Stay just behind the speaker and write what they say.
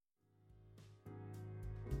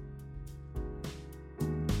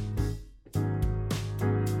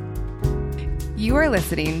You are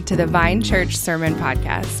listening to the Vine Church Sermon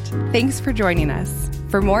Podcast. Thanks for joining us.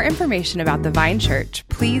 For more information about the Vine Church,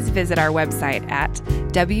 please visit our website at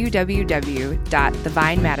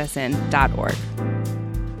www.thevinemadison.org.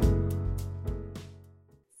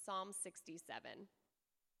 Psalm 67.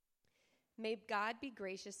 May God be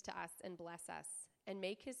gracious to us and bless us, and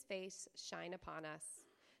make his face shine upon us,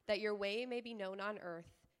 that your way may be known on earth,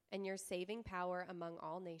 and your saving power among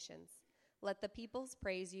all nations. Let the peoples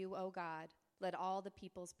praise you, O God. Let all the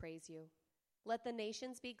peoples praise you. Let the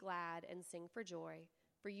nations be glad and sing for joy,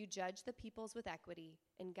 for you judge the peoples with equity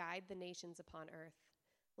and guide the nations upon earth.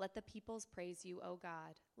 Let the peoples praise you, O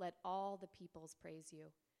God. Let all the peoples praise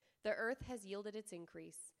you. The earth has yielded its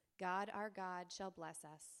increase. God, our God, shall bless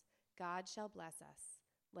us. God shall bless us.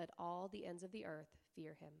 Let all the ends of the earth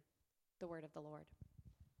fear him. The word of the Lord.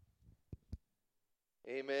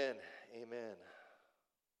 Amen. Amen.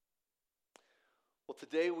 Well,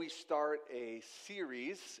 today we start a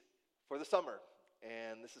series for the summer,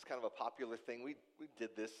 and this is kind of a popular thing. We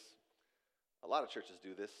did this. A lot of churches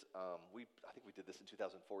do this. I think we did this in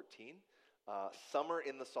 2014. Summer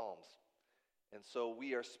in the Psalms. And so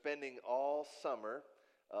we are spending all summer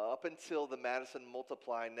up until the Madison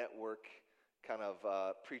Multiply Network kind of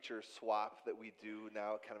preacher swap that we do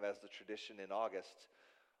now kind of as the tradition in August.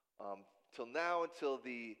 Till now, until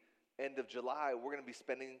the end of July, we're going to be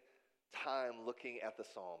spending time looking at the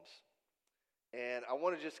Psalms. And I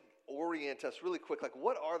want to just orient us really quick, like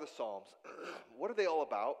what are the Psalms? What are they all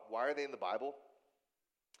about? Why are they in the Bible?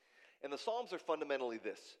 And the Psalms are fundamentally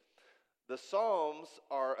this. The Psalms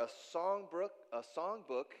are a songbook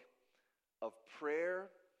of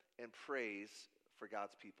prayer and praise for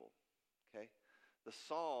God's people. Okay? The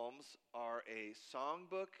Psalms are a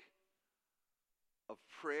songbook of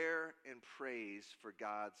prayer and praise for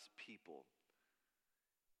God's people.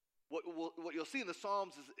 What you'll see in the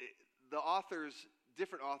Psalms is the authors,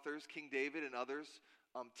 different authors, King David and others,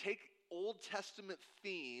 take Old Testament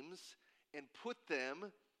themes and put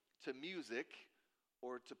them to music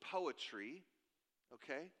or to poetry,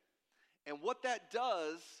 okay? And what that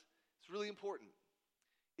does is really important.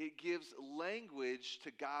 It gives language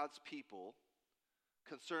to God's people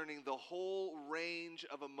concerning the whole range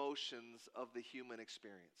of emotions of the human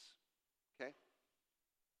experience, okay?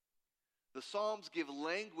 The Psalms give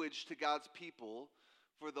language to God's people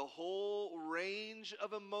for the whole range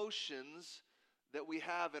of emotions that we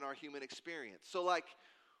have in our human experience. So like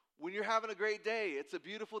when you're having a great day, it's a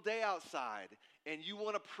beautiful day outside, and you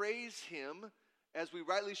want to praise him, as we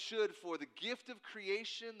rightly should, for the gift of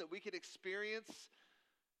creation that we can experience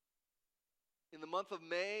in the month of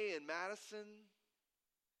May in Madison,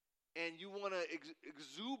 and you want to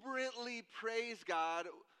exuberantly praise God,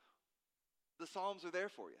 the Psalms are there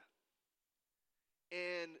for you.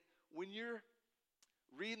 And when you're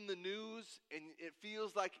reading the news and it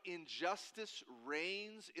feels like injustice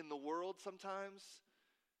reigns in the world sometimes,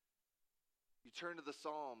 you turn to the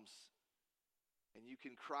Psalms and you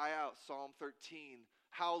can cry out, Psalm 13,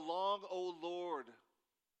 "How long, O Lord,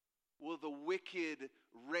 will the wicked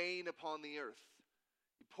reign upon the earth?"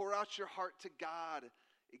 You pour out your heart to God.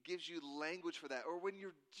 It gives you language for that. Or when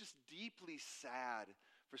you're just deeply sad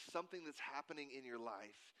for something that's happening in your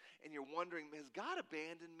life, and you're wondering, has God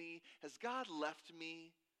abandoned me? Has God left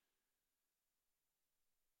me?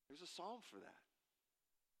 There's a psalm for that.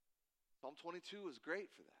 Psalm 22 is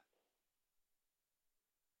great for that.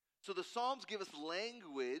 So the Psalms give us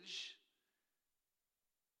language.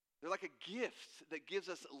 They're like a gift that gives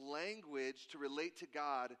us language to relate to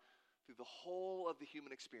God through the whole of the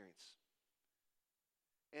human experience.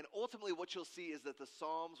 And ultimately what you'll see is that the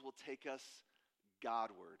Psalms will take us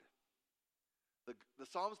Godward. The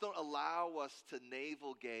Psalms don't allow us to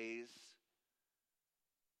navel gaze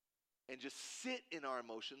and just sit in our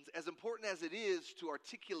emotions, as important as it is to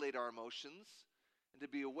articulate our emotions and to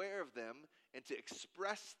be aware of them and to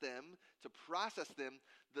express them, to process them.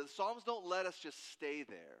 The Psalms don't let us just stay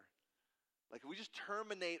there. Like if we just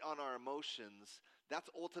terminate on our emotions, that's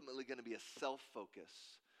ultimately going to be a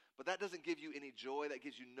self-focus. But that doesn't give you any joy. That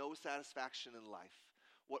gives you no satisfaction in life.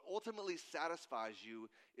 What ultimately satisfies you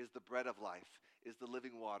is the bread of life, is the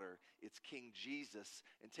living water. It's King Jesus,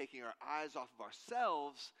 and taking our eyes off of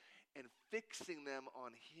ourselves and fixing them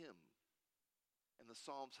on him. And the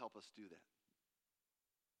Psalms help us do that.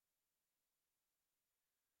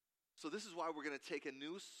 So this is why we're going to take a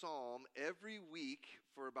new psalm every week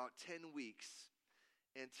for about 10 weeks.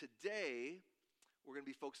 And today, we're going to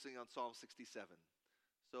be focusing on Psalm 67.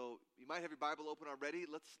 So you might have your Bible open already.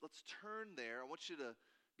 Let's turn there. I want you to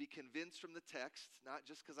be convinced from the text, not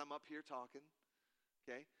just because I'm up here talking.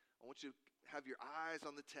 Okay? I want you to have your eyes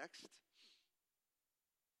on the text.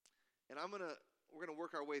 And I'm going to gonna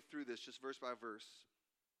work our way through this just verse by verse.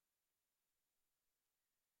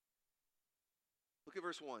 Look at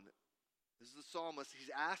verse 1. This is the psalmist. He's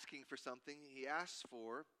asking for something. He asks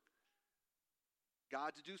for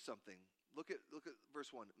God to do something. Look at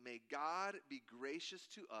verse 1. May God be gracious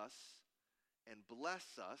to us and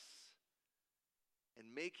bless us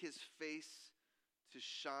and make his face to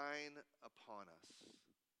shine upon us.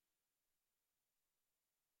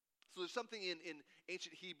 So there's something in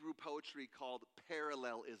ancient Hebrew poetry called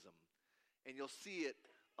parallelism. And you'll see it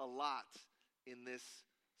a lot in this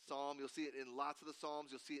psalm. You'll see it in lots of the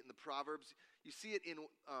Psalms. You'll see it in the Proverbs. You see it in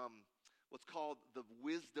what's called the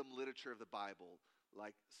wisdom literature of the Bible,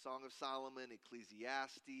 like Song of Solomon,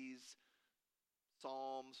 Ecclesiastes,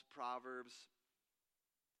 Psalms, Proverbs.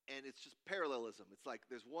 And it's just parallelism. It's like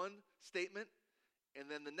there's one statement, and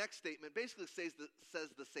then the next statement basically says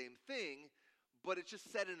the same thing, but it's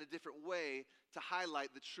just said in a different way to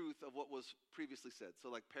highlight the truth of what was previously said. So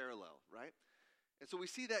like parallel, right? And so we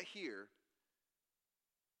see that here.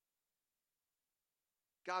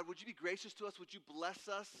 God, would you be gracious to us? Would you bless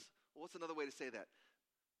us? Well, what's another way to say that?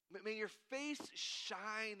 May your face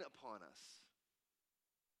shine upon us.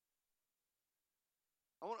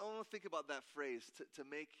 I want to think about that phrase, to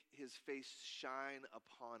make his face shine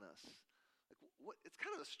upon us. Like it's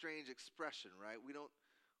kind of a strange expression, right? We don't,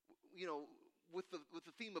 with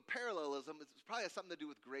the theme of parallelism, it probably has something to do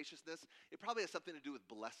with graciousness. It probably has something to do with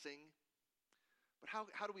blessing. But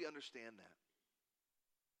how do we understand that?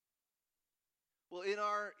 Well, in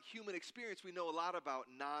our human experience, we know a lot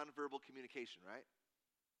about nonverbal communication, right?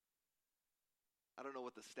 I don't know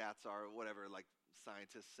what the stats are or whatever, like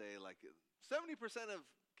scientists say, like 70% of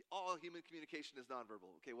all human communication is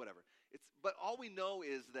nonverbal. Okay, whatever. But all we know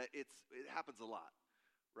is that it happens a lot,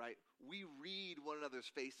 right? We read one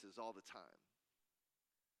another's faces all the time.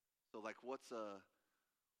 So like what's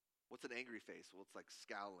an angry face? Well, it's like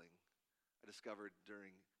scowling. I discovered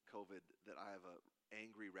during COVID that I have an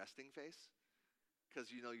angry resting face. Because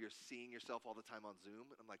you're seeing yourself all the time on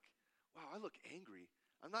Zoom, and I'm like, wow, I look angry.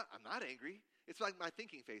 I'm not angry. It's like my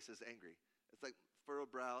thinking face is angry. It's like furrowed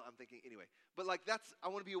brow. I'm thinking anyway. But like I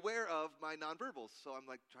want to be aware of my nonverbals. So I'm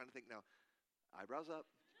like trying to think now. Eyebrows up.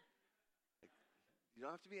 Like, you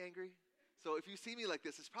don't have to be angry. So if you see me like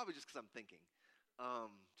this, it's probably just because I'm thinking.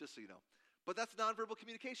 Just so you know. But that's nonverbal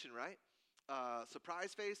communication, right?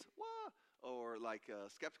 Surprise face, wah, or like a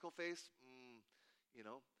skeptical face,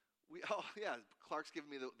 Clark's giving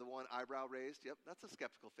me the one eyebrow raised. Yep, that's a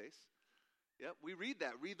skeptical face. Yep, we read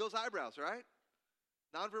that. Read those eyebrows, right?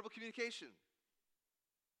 Nonverbal communication.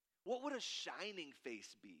 What would a shining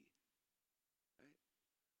face be? Right?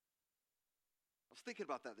 I was thinking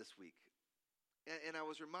about that this week. And I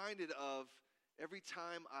was reminded of every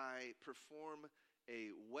time I perform a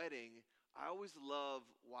wedding, I always love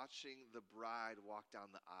watching the bride walk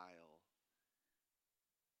down the aisle.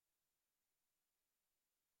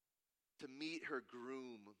 To meet her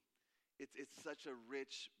groom, it's such a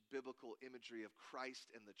rich biblical imagery of Christ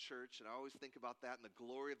and the church, and I always think about that and the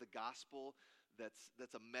glory of the gospel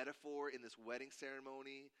that's a metaphor in this wedding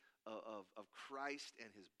ceremony of Christ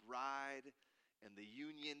and his bride and the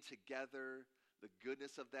union together, the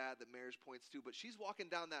goodness of that marriage points to. But she's walking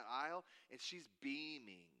down that aisle and she's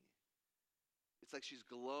beaming. It's like she's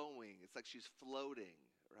glowing. It's like she's floating,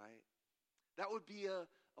 right? That would be a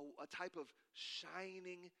type of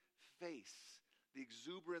shining face, the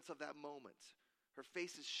exuberance of that moment. Her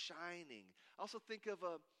face is shining. I also think of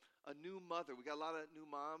a new mother. We got a lot of new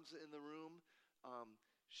moms in the room.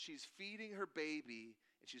 She's feeding her baby,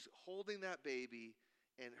 and she's holding that baby,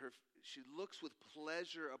 and she looks with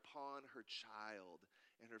pleasure upon her child,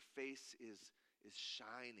 and her face is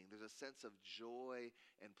shining. There's a sense of joy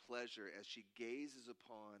and pleasure as she gazes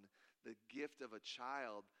upon the gift of a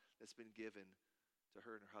child that's been given to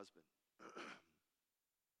her and her husband.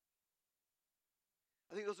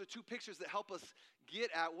 I think those are two pictures that help us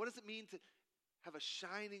get at what does it mean to have a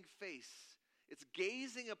shining face. It's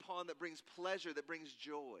gazing upon that brings pleasure, that brings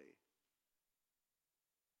joy.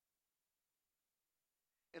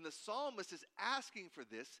 And the psalmist is asking for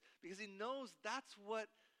this because he knows that's what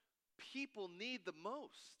people need the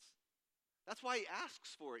most. That's why he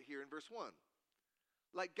asks for it here in verse 1.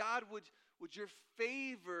 Like, God, would your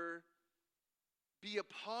favor be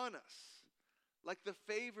upon us? Like the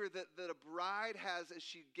favor that a bride has as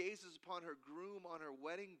she gazes upon her groom on her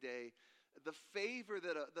wedding day, the favor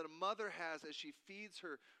that a mother has as she feeds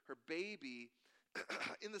her baby,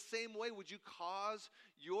 in the same way, would you cause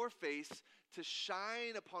your face to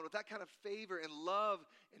shine upon with that kind of favor and love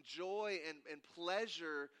and joy and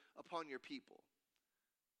pleasure upon your people?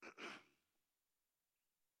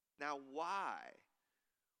 Now, why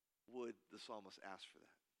would the psalmist ask for that?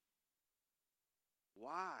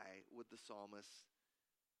 Why would the psalmist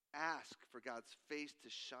ask for God's face to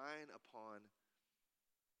shine upon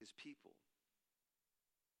his people?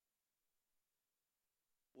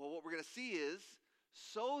 Well, what we're going to see is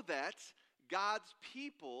so that God's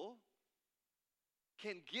people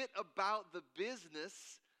can get about the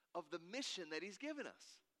business of the mission that he's given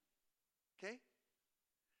us. Okay?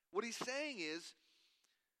 What he's saying is,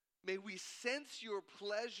 may we sense your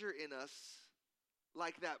pleasure in us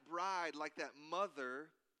like that bride, like that mother,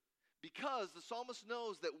 because the psalmist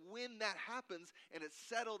knows that when that happens and it's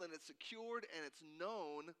settled and it's secured and it's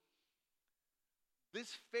known,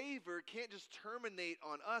 this favor can't just terminate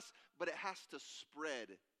on us, but it has to spread.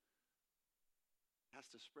 It has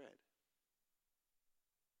to spread.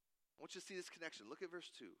 I want you to see this connection. Look at verse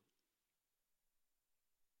 2.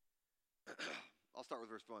 I'll start with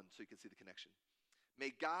verse 1 so you can see the connection.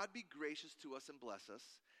 May God be gracious to us and bless us,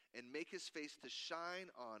 and make his face to shine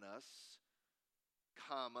on us,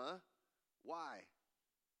 comma, why?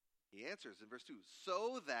 He answers in verse 2,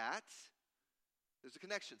 so that, there's a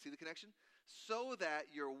connection, see the connection? So that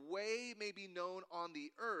your way may be known on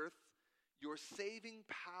the earth, your saving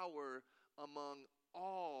power among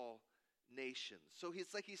all nations. So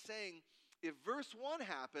it's like he's saying, if verse 1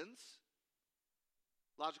 happens,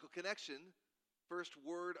 logical connection, first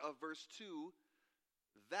word of verse 2,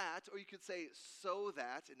 that, or you could say so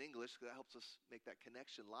that in English, because that helps us make that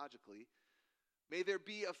connection logically. May there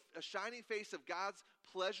be a shining face of God's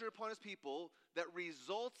pleasure upon his people that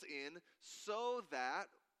results in so that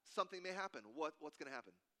something may happen. What's going to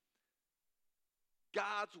happen?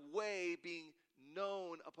 God's way being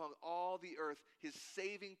known upon all the earth, his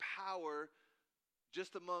saving power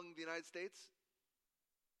just among the United States?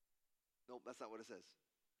 Nope, that's not what it says.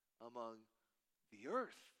 Among the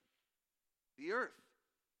earth. The earth.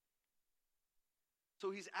 So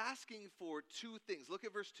he's asking for two things. Look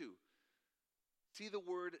at verse 2. See the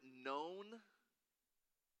word known?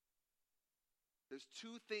 There's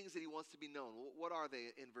two things that he wants to be known. What are they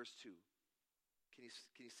in verse 2? Can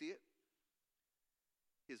you see it?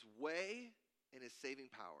 His way and his saving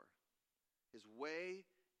power. His way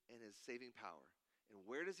and his saving power. And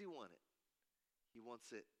where does he want it? He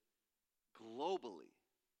wants it globally.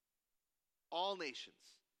 All nations.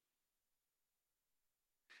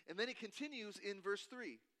 And then he continues in verse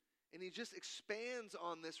 3. And he just expands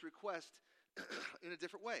on this request in a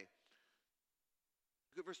different way.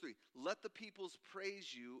 Look at verse 3. Let the peoples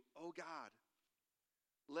praise you, O God.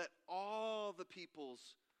 Let all the peoples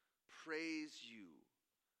praise you.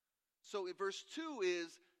 So in verse 2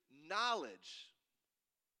 is knowledge.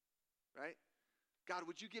 Right? God,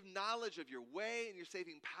 would you give knowledge of your way and your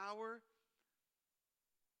saving power?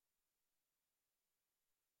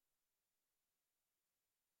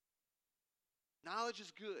 Knowledge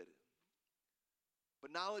is good,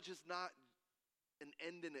 but knowledge is not an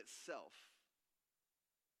end in itself.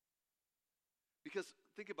 Because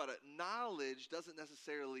think about it, knowledge doesn't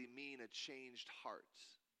necessarily mean a changed heart.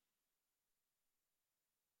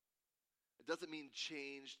 It doesn't mean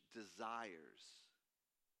changed desires.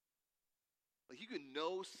 Like you can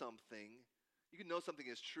know something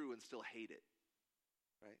is true and still hate it,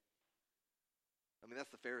 right? I mean,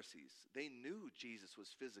 that's the Pharisees. They knew Jesus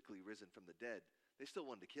was physically risen from the dead. They still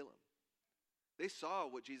wanted to kill him. They saw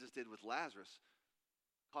what Jesus did with Lazarus,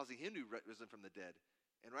 causing him to be risen from the dead.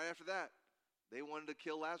 And right after that, they wanted to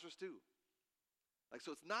kill Lazarus too. Like,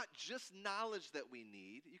 so it's not just knowledge that we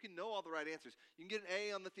need. You can know all the right answers. You can get an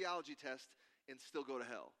A on the theology test and still go to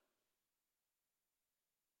hell.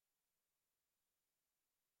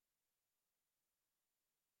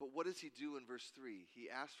 But what does he do in verse 3? He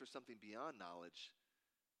asks for something beyond knowledge.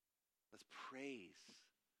 Let's praise.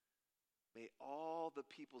 May all the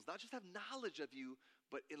peoples not just have knowledge of you,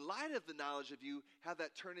 but in light of the knowledge of you, have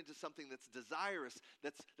that turn into something that's desirous,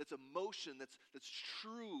 that's emotion, that's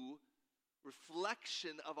true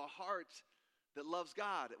reflection of a heart that loves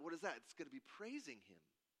God. What is that? It's going to be praising him.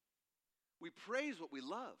 We praise what we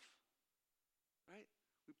love, right?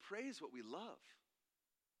 We praise what we love.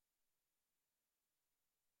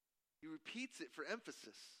 He repeats it for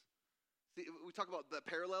emphasis. See, we talk about the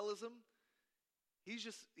parallelism. He's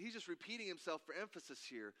just repeating himself for emphasis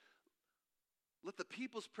here. Let the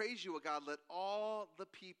peoples praise you, O God. Let all the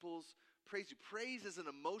peoples praise you. Praise is an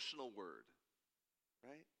emotional word,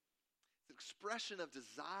 right? It's an expression of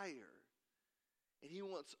desire. And he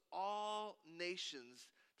wants all nations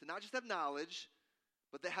to not just have knowledge,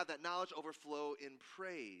 but they have that knowledge overflow in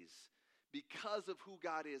praise because of who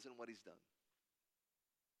God is and what he's done.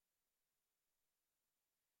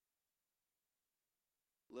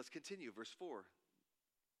 Let's continue, verse 4.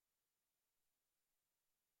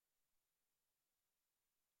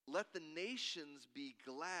 let the nations be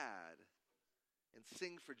glad and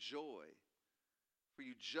sing for joy. For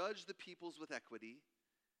you judge the peoples with equity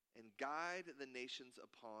and guide the nations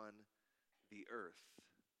upon the earth.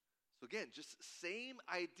 So again, just same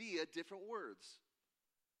idea, different words.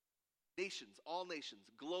 Nations, all nations,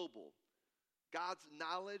 global. God's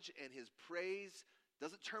knowledge and his praise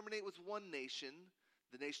doesn't terminate with one nation,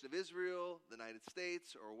 the nation of Israel, the United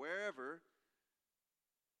States, or wherever.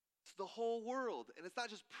 It's the whole world. And it's not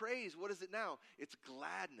just praise. What is it now? It's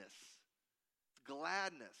gladness. It's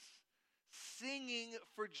gladness. Singing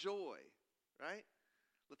for joy, right?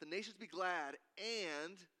 Let the nations be glad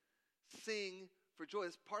and sing for joy.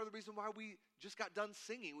 That's part of the reason why we just got done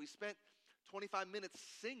singing. We spent 25 minutes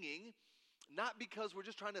singing, not because we're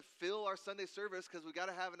just trying to fill our Sunday service because we got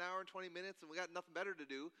to have an hour and 20 minutes and we got nothing better to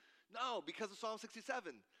do. No, because of Psalm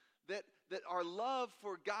 67. That our love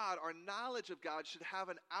for God, our knowledge of God should have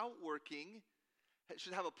an outworking,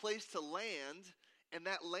 should have a place to land, and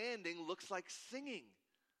that landing looks like singing.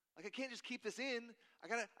 Like I can't just keep this in. I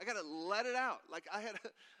gotta let it out. Like I had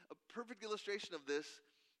a perfect illustration of this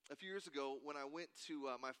a few years ago when I went to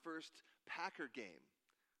my first Packer game.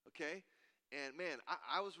 Okay, and man,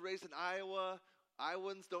 I was raised in Iowa.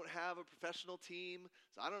 Iowans don't have a professional team,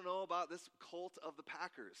 so I don't know about this cult of the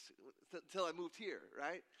Packers until I moved here,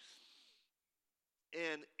 right?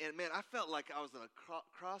 And man, I felt like I was on a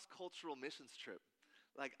cross-cultural missions trip.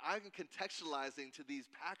 Like I'm contextualizing to these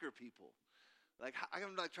Packer people. Like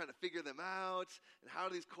I'm like trying to figure them out and how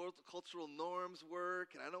do these cultural norms work,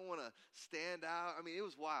 and I don't want to stand out. I mean, it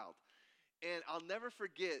was wild. And I'll never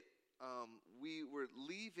forget, we were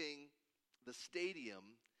leaving the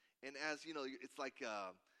stadium, and as you know, it's like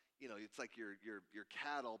it's like your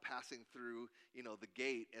cattle passing through the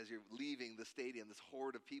gate as you're leaving the stadium. This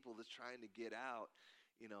horde of people that's trying to get out.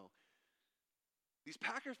 These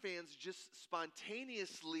Packer fans just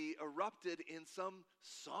spontaneously erupted in some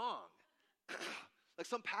song. Like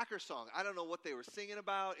some Packer song. I don't know what they were singing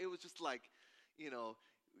about. It was just like,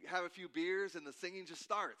 have a few beers and the singing just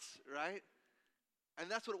starts, right? And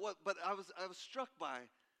that's what it was. But I was struck by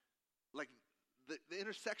like the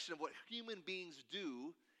intersection of what human beings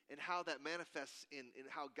do and how that manifests in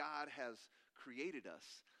how God has created us.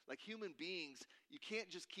 Like human beings, you can't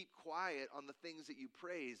just keep quiet on the things that you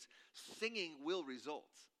praise. Singing will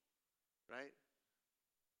result, right?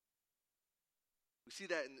 We see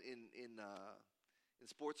that in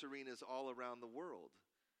sports arenas all around the world.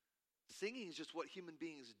 Singing is just what human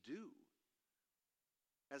beings do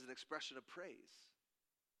as an expression of praise.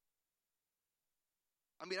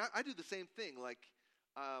 I mean, I do the same thing. Like,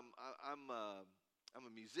 I'm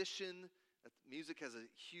a musician. Music has a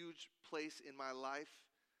huge place in my life,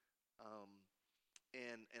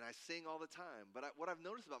 and I sing all the time. But what I've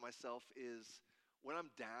noticed about myself is when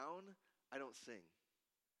I'm down, I don't sing.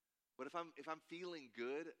 But if I'm feeling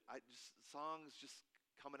good, songs just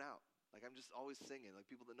coming out. Like I'm just always singing. Like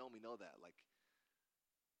people that know me know that. Like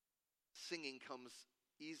singing comes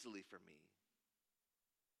easily for me.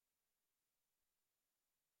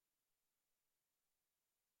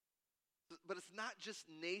 But it's not just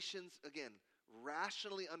nations, again,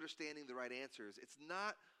 rationally understanding the right answers. It's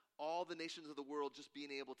not all the nations of the world just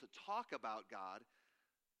being able to talk about God.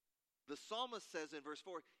 The psalmist says in verse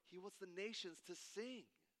 4, he wants the nations to sing.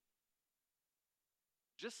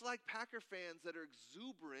 Just like Packer fans that are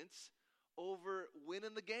exuberant over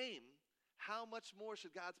winning the game, how much more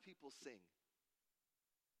should God's people sing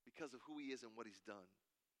because of who he is and what he's done?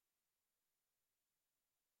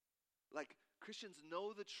 Like Christians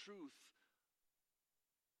know the truth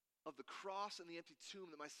of the cross and the empty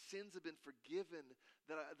tomb, that my sins have been forgiven,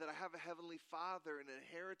 that I have a heavenly Father and an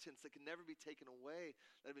inheritance that can never be taken away,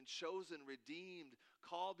 that I've been chosen, redeemed,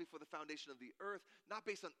 called before the foundation of the earth, not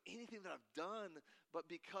based on anything that I've done, but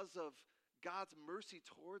because of God's mercy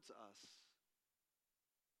towards us.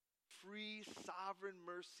 Free, sovereign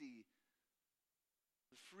mercy,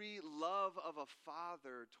 the free love of a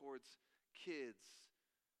father towards kids,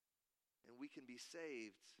 and we can be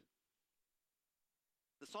saved.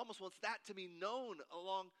 The psalmist wants that to be known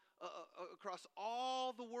across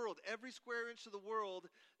all the world, every square inch of the world,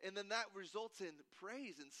 and then that results in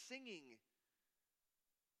praise and singing.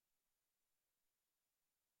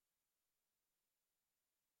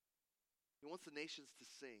 He wants the nations to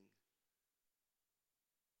sing.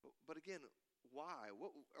 But again, why?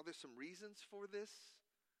 Are there some reasons for this?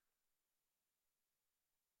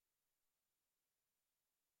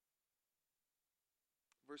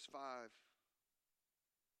 Verse 5.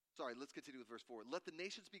 Sorry, let's continue with verse 4. Let the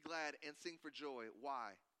nations be glad and sing for joy.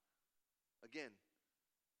 Why? Again,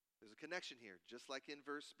 there's a connection here, just like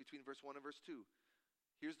between verse 1 and verse 2.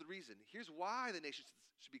 Here's the reason. Here's why the nations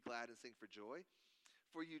should be glad and sing for joy.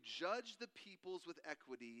 For you judge the peoples with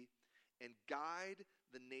equity and guide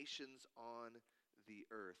the nations on the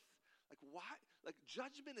earth. Like, why? Like,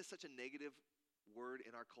 judgment is such a negative word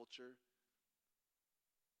in our culture.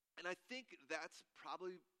 And I think that's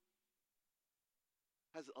probably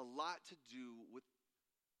has a lot to do with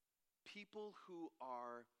people who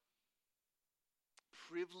are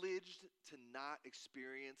privileged to not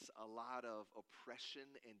experience a lot of oppression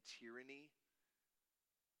and tyranny.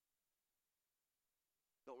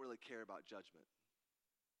 Don't really care about judgment.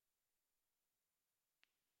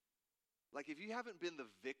 Like, if you haven't been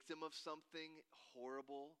the victim of something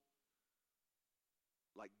horrible,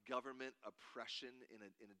 like government oppression in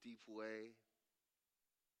a deep way,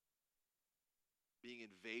 being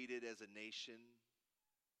invaded as a nation,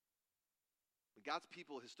 God's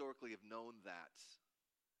people historically have known that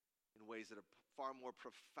in ways that are far more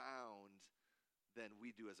profound than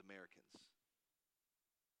we do as Americans.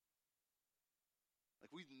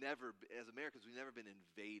 Like, as Americans, we've never been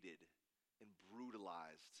invaded and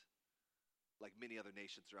brutalized like many other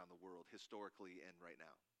nations around the world, historically and right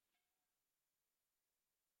now.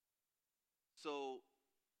 So,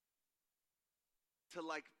 to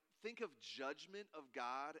think of judgment of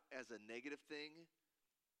God as a negative thing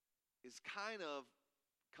is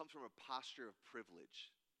comes from a posture of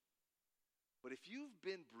privilege. But if you've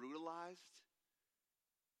been brutalized,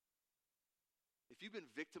 if you've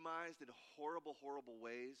been victimized in horrible, horrible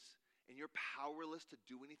ways, and you're powerless to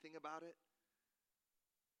do anything about it,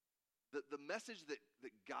 the message that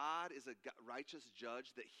God is a righteous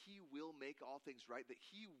judge, that he will make all things right, that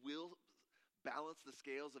he will balance the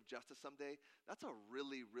scales of justice someday, that's a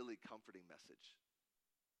really, really comforting message.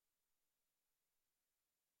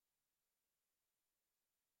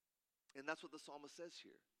 And that's what the psalmist says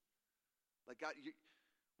here. Like, God,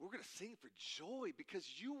 we're going to sing for joy because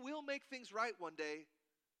you will make things right one day.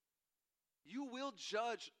 You will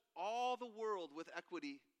judge all the world with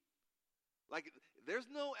equity. Like, there's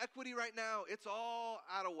no equity right now. It's all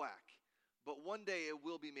out of whack. But one day it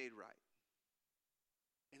will be made right.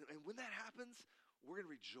 And when that happens, we're going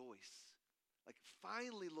to rejoice. Like,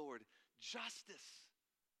 finally, Lord, justice.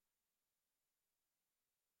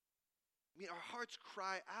 I mean, our hearts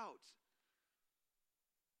cry out.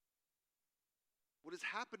 What is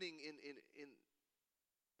happening in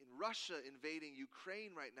Russia invading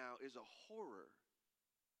Ukraine right now is a horror.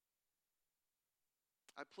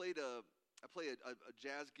 I play a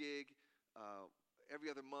jazz gig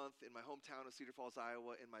every other month in my hometown of Cedar Falls,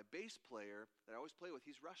 Iowa, and my bass player that I always play with,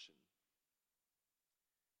 he's Russian.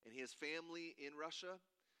 And he has family in Russia,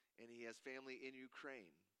 and he has family in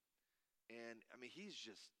Ukraine. And, I mean, he's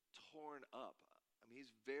just torn up. I mean,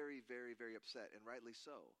 he's very, very, very upset, and rightly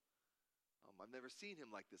so. I've never seen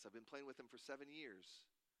him like this. I've been playing with him for 7 years.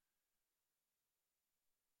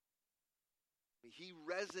 I mean, he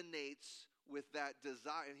resonates with that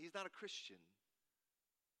desire, and he's not a Christian.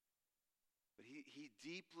 But he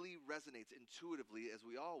deeply resonates intuitively, as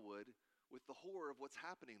we all would, with the horror of what's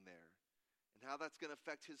happening there and how that's going to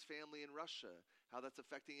affect his family in Russia, how that's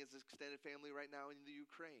affecting his extended family right now in the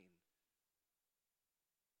Ukraine.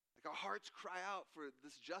 Like, our hearts cry out for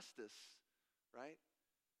this justice, right?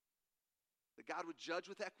 That God would judge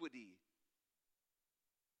with equity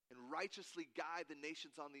and righteously guide the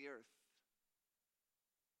nations on the earth.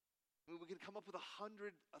 I mean, we can come up with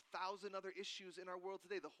 1,000 other issues in our world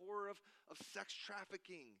today. The horror of sex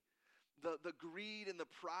trafficking, the greed and the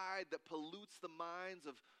pride that pollutes the minds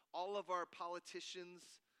of all of our politicians.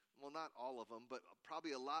 Well, not all of them, but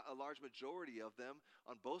probably a large majority of them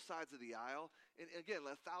on both sides of the aisle. And again,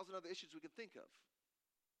 1,000 other issues we can think of.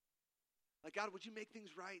 Like, God, would you make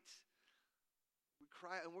things right? We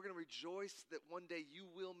cry, and we're going to rejoice that one day you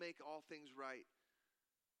will make all things right.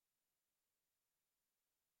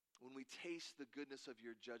 When we taste the goodness of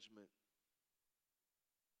your judgment.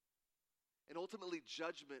 And ultimately,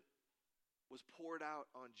 judgment was poured out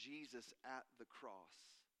on Jesus at the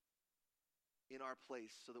cross in our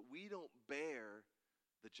place so that we don't bear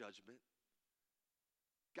the judgment.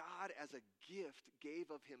 God, as a gift,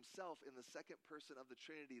 gave of himself in the second person of the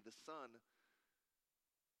Trinity, the Son,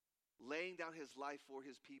 laying down his life for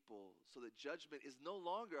his people so that judgment is no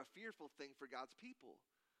longer a fearful thing for God's people.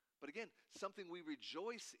 But again, something we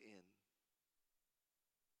rejoice in.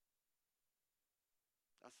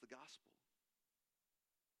 That's the gospel.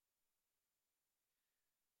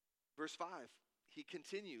 Verse 5, he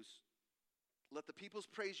continues, let the peoples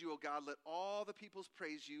praise you, O God. Let all the peoples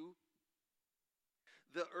praise you.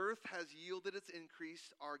 The earth has yielded its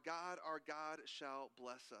increase. Our God shall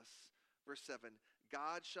bless us. Verse 7,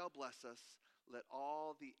 God shall bless us. Let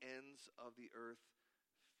all the ends of the earth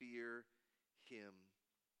fear him.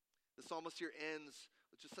 The psalmist here ends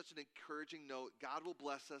with just such an encouraging note. God will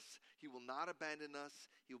bless us. He will not abandon us.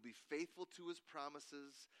 He will be faithful to his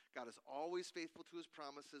promises. God is always faithful to his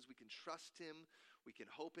promises. We can trust him. We can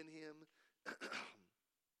hope in him.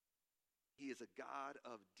 He is a God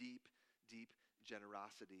of deep, deep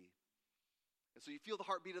generosity. And so you feel the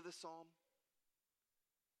heartbeat of this psalm?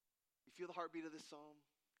 You feel the heartbeat of this psalm?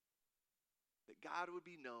 That God would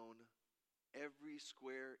be known every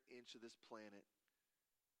square inch of this planet.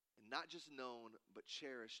 And not just known, but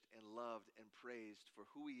cherished and loved and praised for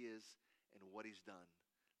who he is and what he's done.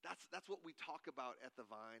 That's what we talk about at the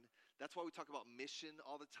Vine. That's why we talk about mission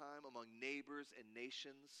all the time among neighbors and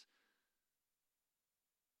nations.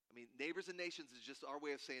 I mean, neighbors and nations is just our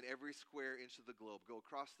way of saying every square inch of the globe. Go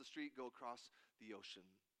across the street, go across the ocean.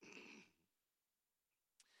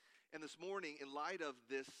 And this morning, in light of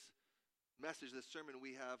this message, this sermon,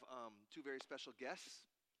 we have two very special guests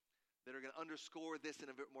that are going to underscore this in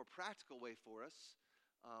a bit more practical way for us.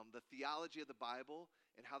 The theology of the Bible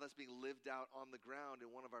and how that's being lived out on the ground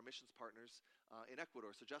in one of our missions partners in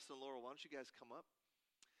Ecuador. So Justin and Laurel, why don't you guys come up?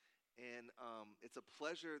 And it's a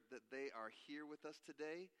pleasure that they are here with us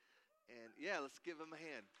today. And yeah, let's give them a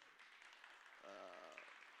hand.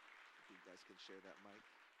 If you guys can share that mic.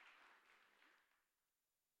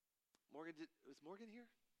 Morgan, is Morgan here?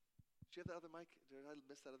 Did you have the other mic? Did I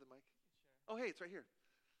miss that other mic? Sure. Oh, hey, it's right here.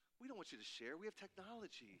 We don't want you to share. We have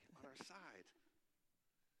technology on our side.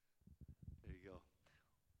 There you go.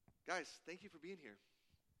 Guys, thank you for being here.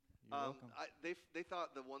 You're welcome. They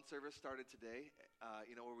thought the one service started today,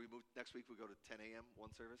 where we moved next week we go to 10 a.m.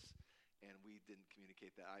 one service, and we didn't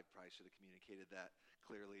communicate that. I probably should have communicated that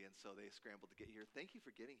clearly, and so they scrambled to get here. Thank you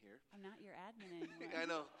for getting here. I'm not your admin anymore. I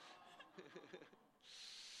know.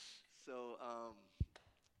 So,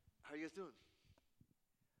 how are you guys doing?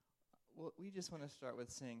 Well, we just want to start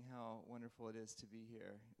with saying how wonderful it is to be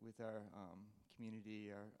here with our community,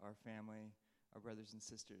 our family, our brothers and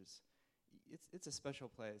sisters. It's a special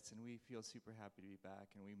place, and we feel super happy to be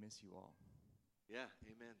back, and we miss you all. Yeah,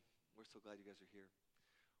 amen. We're so glad you guys are here.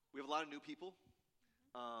 We have a lot of new people,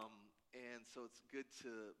 and so it's good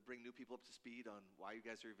to bring new people up to speed on why you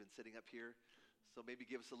guys are even sitting up here. So maybe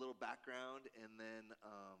give us a little background, and then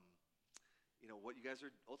what you guys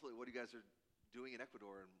are doing in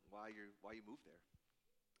Ecuador and why you moved there.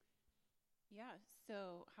 Yeah,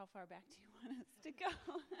 so how far back do you want us to go?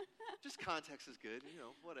 Just context is good,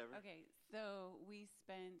 whatever. Okay, so we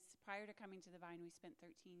spent, prior to coming to the Vine, we spent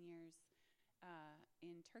 13 years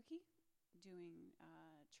in Turkey doing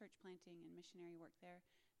church planting and missionary work there.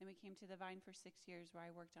 Then we came to the Vine for 6 years where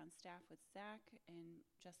I worked on staff with Zach, and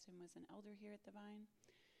Justin was an elder here at the Vine.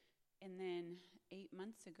 And then 8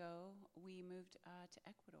 months ago, we moved to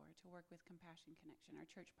Ecuador to work with Compassion Connection. Our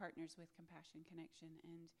church partners with Compassion Connection.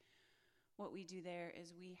 And what we do there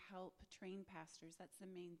is we help train pastors. That's the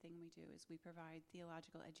main thing we do, is we provide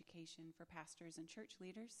theological education for pastors and church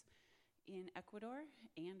leaders in Ecuador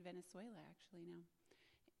and Venezuela, actually, now.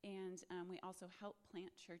 And we also help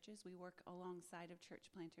plant churches. We work alongside of church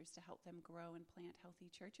planters to help them grow and plant healthy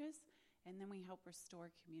churches. And then we help restore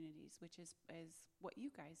communities, which is what you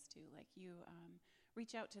guys do. Like you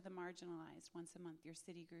reach out to the marginalized once a month. Your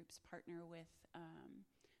city groups partner with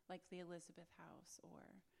like the Elizabeth House or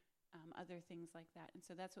other things like that. And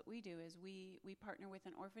so that's what we do, is we partner with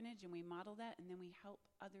an orphanage and we model that, and then we help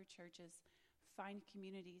other churches find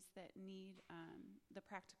communities that need the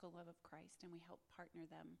practical love of Christ, and we help partner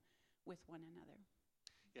them with one another.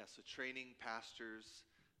 Yeah, so training pastors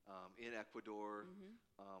in Ecuador.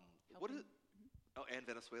 Mm-hmm. What is it? Mm-hmm. Oh, and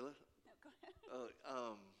Venezuela? No, go ahead.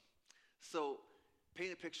 So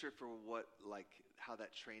paint a picture for how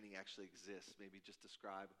that training actually exists. Maybe just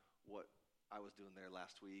describe what I was doing there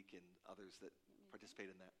last week and others that participate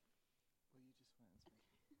in that. Well, you just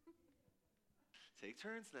went. Take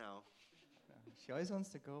turns now. She always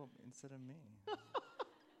wants to go instead of me.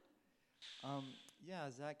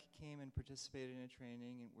 Zach came and participated in a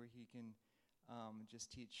training where he can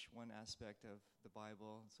just teach one aspect of the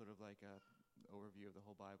Bible, sort of like an overview of the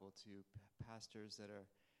whole Bible, to pastors that are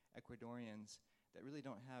Ecuadorians that really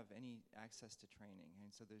don't have any access to training.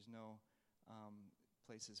 And so there's no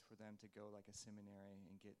places for them to go, like a seminary,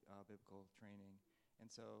 and get biblical training.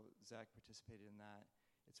 And so Zach participated in that.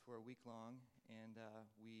 It's for a week long, and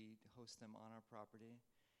we host them on our property,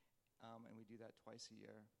 and we do that twice a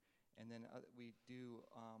year. And then we do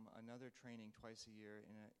another training twice a year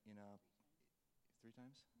in a 3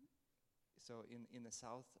 times? So in the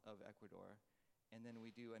south of Ecuador, and then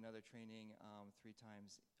we do another training 3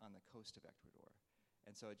 times on the coast of Ecuador.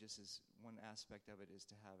 And so it just is, one aspect of it is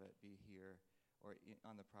to have it be here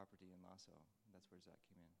on the property in Lasso. That's where Zach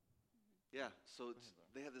came in. Yeah, so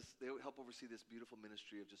Go ahead, Laura. they help oversee this beautiful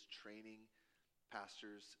ministry of just training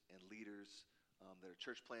pastors and leaders that are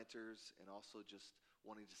church planters and also just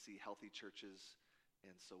wanting to see healthy churches.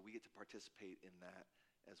 And so we get to participate in that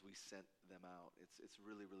as we sent them out. It's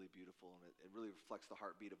really, really beautiful, and it really reflects the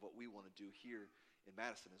heartbeat of what we want to do here in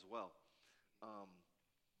Madison as well.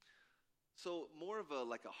 So more of a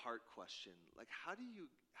heart question. Like,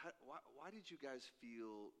 why did you guys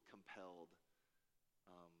feel compelled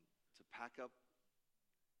to pack up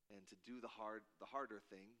and to do the harder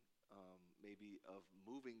thing, maybe of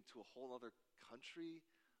moving to a whole other country,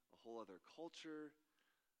 a whole other culture?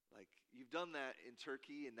 Like, you've done that in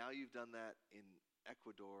Turkey, and now you've done that in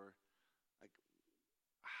Ecuador. Like,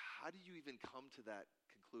 how do you even come to that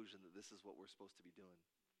conclusion that this is what we're supposed to be doing?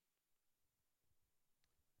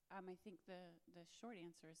 I think the short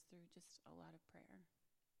answer is through just a lot of prayer.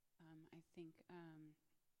 I think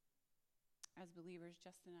as believers,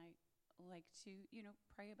 Justin and I like to,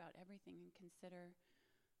 pray about everything and consider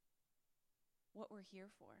what we're here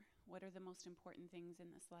for. What are the most important things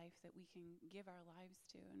in this life that we can give our lives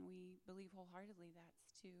to? And we believe wholeheartedly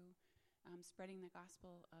that's to spreading the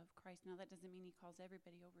gospel of Christ. Now, that doesn't mean he calls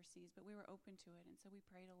everybody overseas, but we were open to it. And so we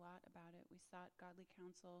prayed a lot about it. We sought godly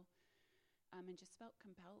counsel and just felt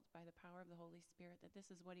compelled by the power of the Holy Spirit that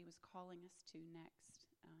this is what he was calling us to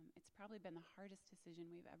next. It's probably been the hardest decision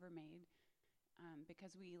we've ever made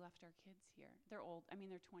because we left our kids here. They're old. I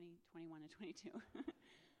mean, they're 20, 21, and 22.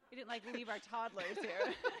 We didn't leave our toddlers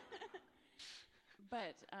here.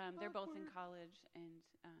 But they're both in college, and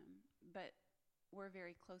but we're a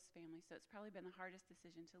very close family, so it's probably been the hardest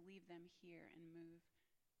decision to leave them here and move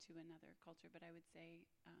to another culture. But I would say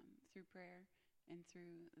through prayer and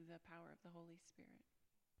through the power of the Holy Spirit.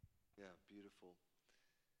 Yeah, beautiful.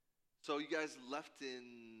 So you guys left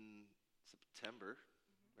in September,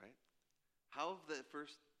 right? How have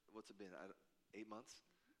what's it been, 8 months?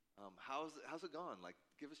 How's it gone? Like,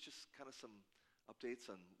 give us just kind of some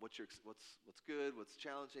updates on what's good, what's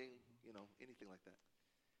challenging, anything like that.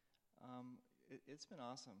 It's been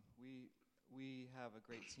awesome. We have a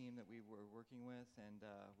great team that we were working with, and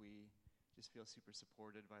we just feel super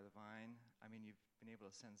supported by the Vine. I mean, you've been able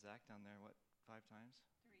to send Zach down there, 5 times?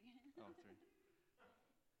 3. Oh,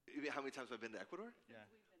 3. How many times have I been to Ecuador? Yeah.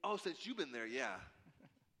 Oh, since you've been there, yeah.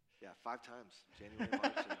 Yeah, 5 times, January,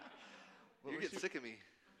 March. Well, You're getting sick of me.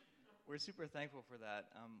 We're super thankful for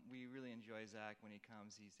that. We really enjoy Zach when he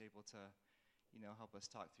comes. He's able to, help us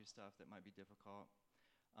talk through stuff that might be difficult.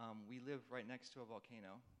 We live right next to a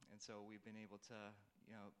volcano, and so we've been able to,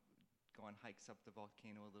 go on hikes up the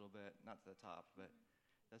volcano a little bit, not to the top, but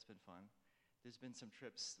that's been fun. There's been some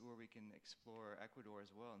trips where we can explore Ecuador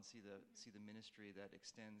as well and see the ministry that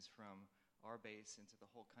extends from our base into the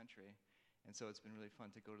whole country. And so it's been really fun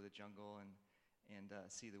to go to the jungle and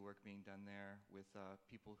see the work being done there with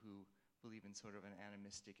people who believe in sort of an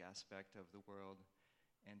animistic aspect of the world,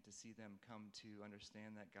 and to see them come to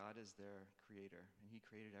understand that God is their creator and he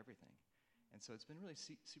created everything. And so it's been really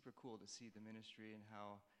super cool to see the ministry and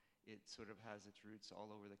how it sort of has its roots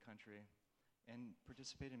all over the country and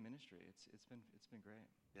participate in ministry. It's been great.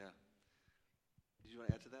 Yeah. Did you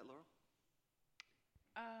want to add to that, Laurel?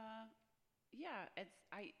 Yeah,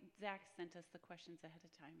 Zach sent us the questions ahead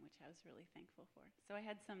of time, which I was really thankful for. So I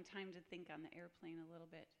had some time to think on the airplane a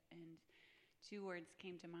little bit, and 2 words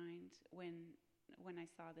came to mind when I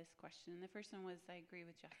saw this question. And the first one was, I agree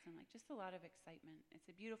with Justin, just a lot of excitement.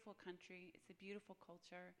 It's a beautiful country. It's a beautiful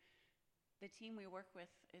culture. The team we work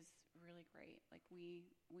with is really great. We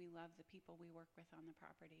love the people we work with on the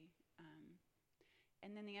property.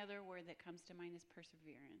 And then the other word that comes to mind is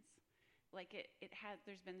perseverance.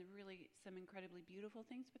 There's been really some incredibly beautiful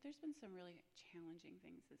things, but there's been some really challenging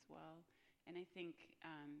things as well. And I think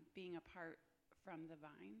being apart from the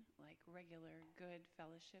Vine, regular good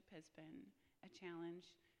fellowship, has been a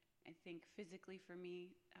challenge. I think physically for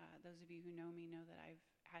me, those of you who know me know that I've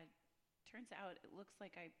had, turns out it looks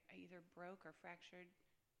like I either broke or fractured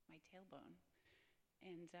my tailbone.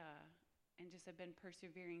 And just have been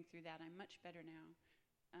persevering through that. I'm much better now.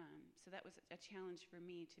 So that was a challenge for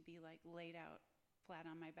me to be laid out flat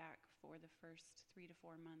on my back for the first 3 to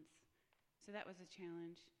 4 months. So that was a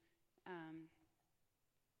challenge.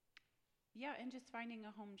 Yeah, and just finding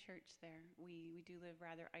a home church there. We do live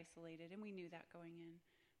rather isolated, and we knew that going in,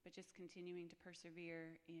 but just continuing to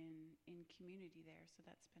persevere in community there. So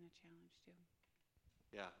that's been a challenge too.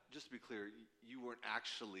 Yeah, just to be clear, you weren't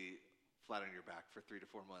actually flat on your back for 3 to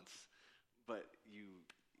 4 months, but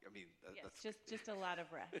that's just a lot of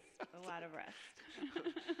rest, a lot of rest.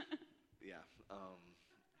 Yeah,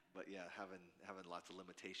 but yeah, having lots of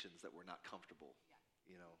limitations that were not comfortable.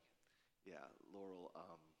 You know, yeah. Laurel,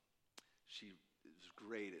 she was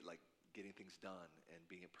great at like getting things done and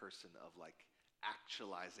being a person of like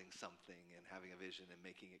actualizing something and having a vision and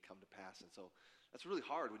making it come to pass. And so that's really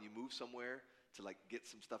hard when you move somewhere to like get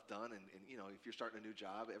some stuff done. And you know, if you're starting a new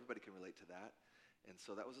job, everybody can relate to that. And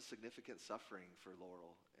so that was a significant suffering for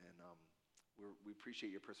Laurel. And we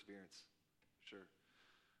appreciate your perseverance, for sure.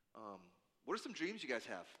 What are some dreams you guys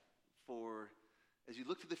have for, as you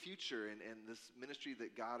look to the future and this ministry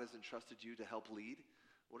that God has entrusted you to help lead?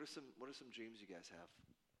 What are some dreams you guys have?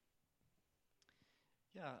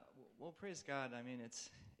 Yeah, well, praise God. I mean, it's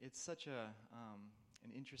such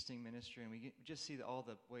an interesting ministry, and we just see all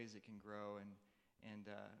the ways it can grow, and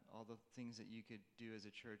all the things that you could do as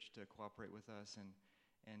a church to cooperate with us,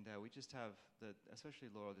 and we just have especially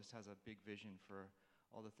Laurel just has a big vision for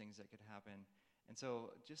all the things that could happen. And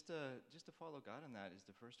so just to follow God in that is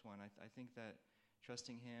the first one. I think that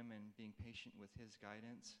trusting Him and being patient with His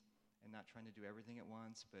guidance and not trying to do everything at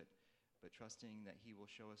once, but trusting that He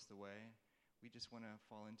will show us the way. We just want to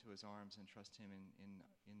fall into His arms and trust Him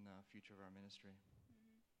in the future of our ministry.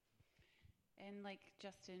 And like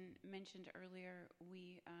Justin mentioned earlier,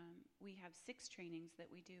 we have 6 trainings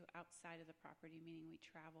that we do outside of the property, meaning we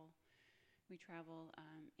travel. We travel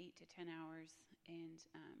 8 to 10 hours, and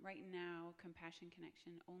right now, Compassion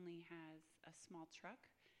Connection only has a small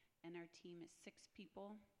truck, and our team is 6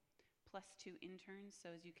 people, plus 2 interns,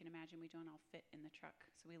 so as you can imagine, we don't all fit in the truck.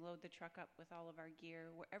 So we load the truck up with all of our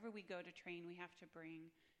gear. Wherever we go to train, we have to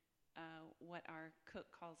bring what our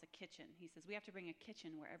cook calls a kitchen. He says, we have to bring a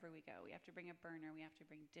kitchen wherever we go. We have to bring a burner, we have to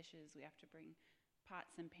bring dishes, we have to bring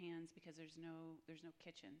pots and pans because there's no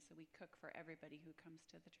kitchen. So we cook for everybody who comes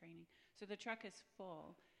to the training. So the truck is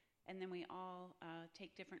full, and then we all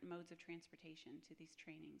take different modes of transportation to these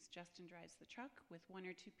trainings. Justin drives the truck with 1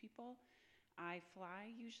 or 2 people. I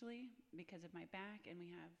fly usually because of my back, and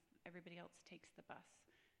everybody else takes the bus.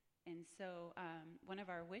 And so one of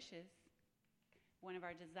our wishes, one of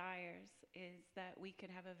our desires is that we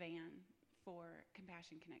could have a van for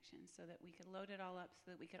Compassion Connection so that we could load it all up so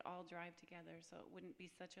that we could all drive together so it wouldn't be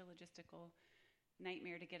such a logistical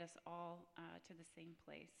nightmare to get us all to the same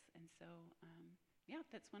place. And so,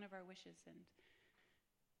 that's one of our wishes. And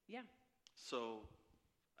yeah. So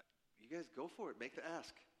you guys go for it. Make the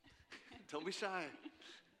ask. Don't be shy.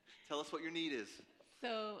 Tell us what your need is.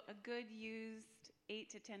 So a good used 8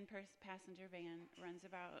 to 10 passenger van runs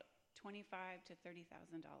about $25,000 to $30,000.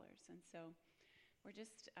 And so we're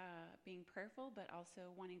just being prayerful, but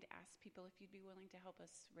also wanting to ask people if you'd be willing to help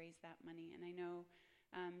us raise that money. And I know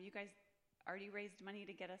you guys already raised money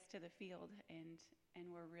to get us to the field, and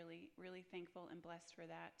we're really, really thankful and blessed for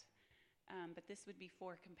that. But this would be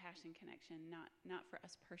for Compassion Connection, not for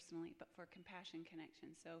us personally, but for Compassion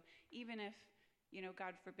Connection. So even if,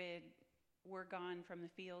 God forbid, we're gone from the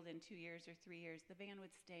field in 2 years or 3 years, the van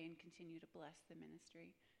would stay and continue to bless the ministry.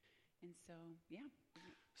 And so, yeah.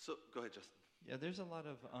 So go ahead, Justin. Yeah, there's a lot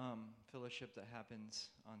of fellowship that happens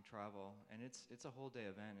on travel, and it's a whole day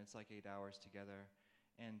event. It's like 8 hours together,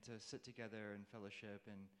 and to sit together and fellowship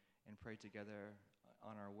and pray together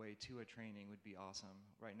on our way to a training would be awesome.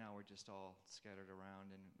 Right now we're just all scattered around,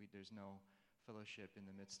 and there's no fellowship in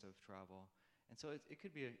the midst of travel. And so it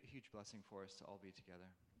could be a huge blessing for us to all be together.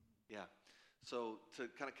 Yeah. So to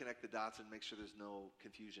kind of connect the dots and make sure there's no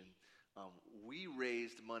confusion, we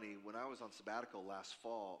raised money when I was on sabbatical last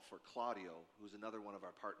fall for Claudio, who's another one of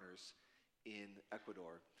our partners in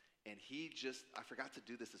Ecuador. And I forgot to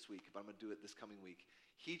do this week, but I'm going to do it this coming week.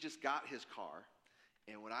 He just got his car,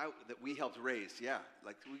 and that we helped raise,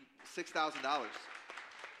 like $6,000.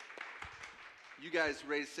 You guys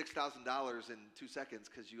raised $6,000 in 2 seconds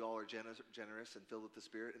because you all are generous and filled with the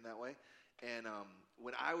Spirit in that way. And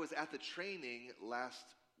when I was at the training last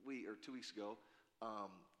week or 2 weeks ago,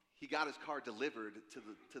 he got his car delivered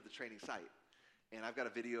to the training site. And I've got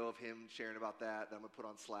a video of him sharing about that I'm going to put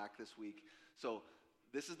on Slack this week. So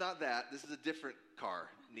this is not that. This is a different car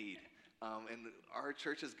need. And our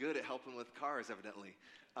church is good at helping with cars, evidently.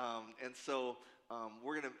 And so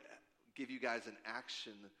we're going to give you guys an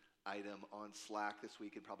action item on Slack this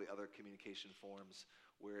week and probably other communication forums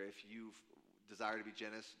where if you desire to be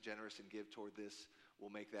generous and give toward this,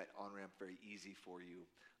 we'll make that on-ramp very easy for you.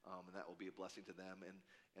 And that will be a blessing to them.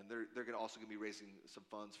 And they're going to also be raising some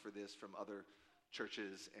funds for this from other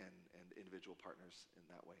churches and individual partners in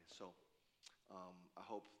that way. So I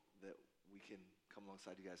hope that we can come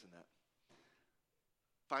alongside you guys in that.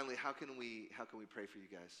 Finally, how can we pray for you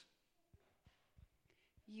guys?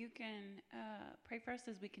 You can pray for us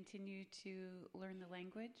as we continue to learn the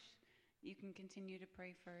language. You can continue to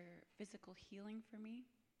pray for physical healing for me.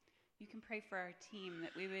 You can pray for our team, that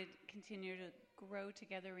we would continue to grow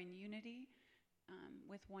together in unity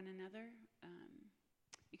with one another.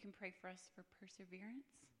 You can pray for us for perseverance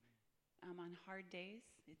on hard days.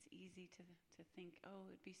 It's easy to think, oh,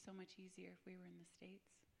 it'd be so much easier if we were in the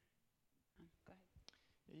States. Go ahead.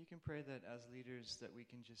 Yeah, you can pray that as leaders that we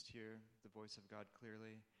can just hear the voice of God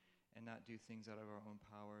clearly and not do things out of our own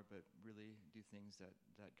power, but really do things that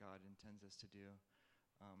God intends us to do,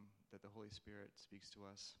 that the Holy Spirit speaks to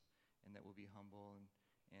us, and that we'll be humble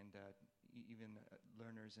and even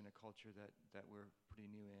learners in a culture that we're pretty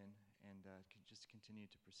new in, and can just continue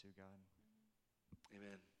to pursue God.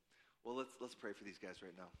 Amen. Well, let's pray for these guys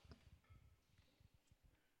right now.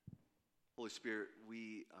 Holy Spirit,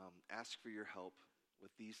 we ask for your help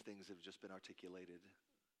with these things that have just been articulated,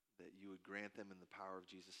 that you would grant them in the power of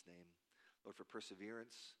Jesus' name. Lord, for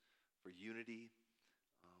perseverance, for unity.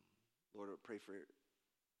 Lord, I pray for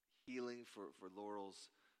healing for Laurel's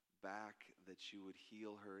back, that you would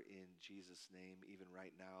heal her in Jesus' name. Even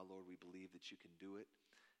right now, Lord, we believe that you can do it.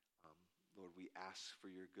 Lord, we ask for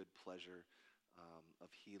your good pleasure of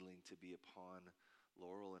healing to be upon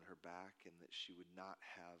Laurel and her back, and that she would not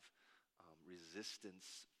have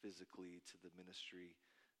resistance physically to the ministry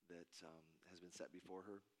that has been set before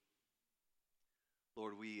her.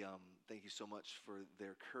 Lord, we thank you so much for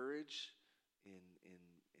their courage in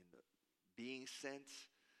being sent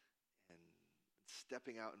and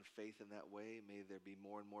stepping out in faith in that way. May there be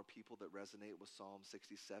more and more people that resonate with Psalm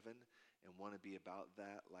 67 and want to be about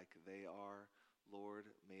that like they are, Lord.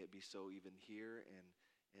 May it be so even here and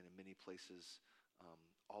in many places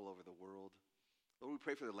all over the world. Lord, we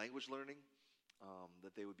pray for their language learning,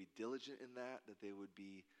 that they would be diligent in that they would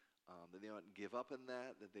be, that they wouldn't give up in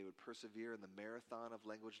that they would persevere in the marathon of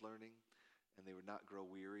language learning, and they would not grow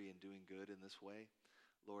weary in doing good in this way.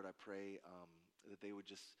 Lord, I pray that they would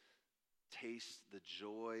just taste the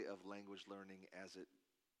joy of language learning as it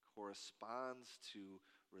corresponds to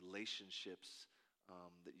relationships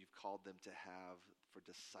that you've called them to have for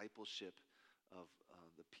discipleship of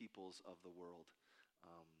the peoples of the world.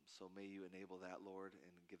 So may you enable that, Lord,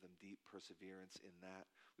 and give them deep perseverance in that.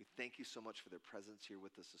 We thank you so much for their presence here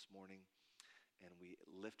with us this morning, and we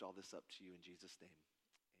lift all this up to you in Jesus' name.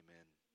 Amen.